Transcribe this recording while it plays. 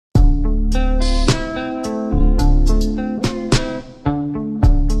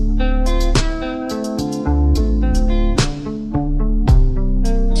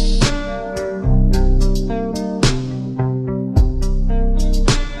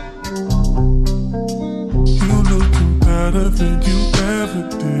better than you ever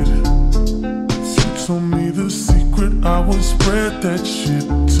did. If you told me the secret, I would spread that shit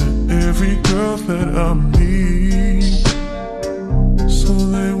to every girl that I meet, so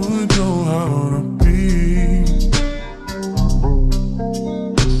they would know how to be.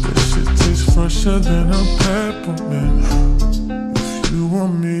 That shit tastes fresher than a peppermint. If you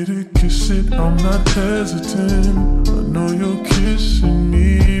want me to kiss it, I'm not hesitant. I know you're kissing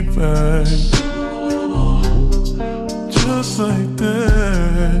me back, just like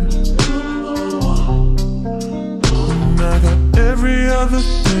that. And I got every other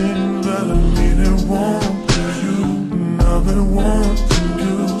thing that I need and want for you, and I've been wanting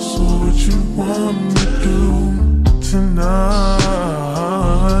you. So what you want me to do tonight?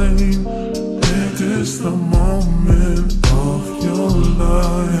 Make this the moment of your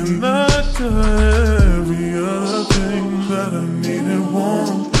life. And I got every other thing that I need and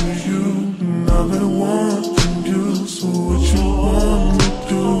want for you, and I've been wanting you. So what you want me to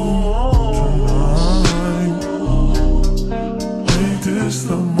do tonight? Make this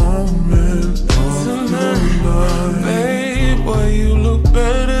the moment of your life. Babe, boy, you look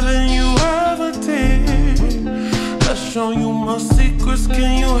better than you ever did. I've shown you my secrets,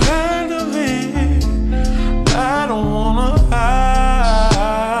 can you handle it? I don't wanna hide.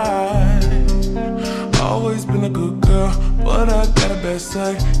 Always been a good girl, but I got a bad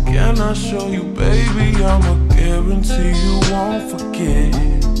side. Can I show you, baby? I'ma guarantee you won't forget.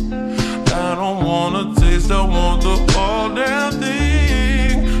 I don't wanna taste, I want the whole damn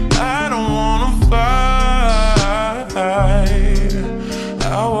thing. I don't wanna fight.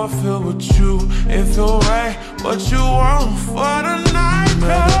 How I feel with you, it feel right. What you want for the night?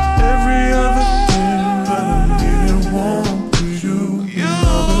 Every other thing that I need and want for you, and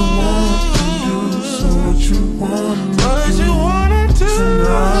I've been wanting you. So what you want me to What do you wanna do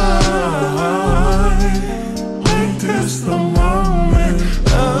tonight? Make this the moment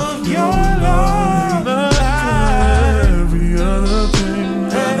of your life. Every other thing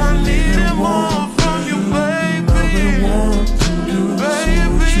that I need and want from you, baby. I've been wanting you. So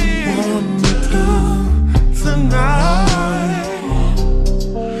what you want me to do tonight?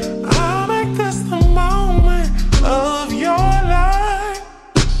 I'll make this the moment of your life.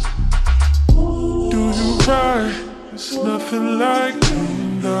 Do you right? It's nothing like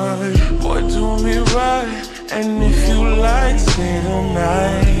moonlight. Boy, do me right, and if you like, stay the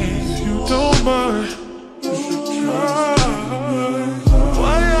night. If you don't mind,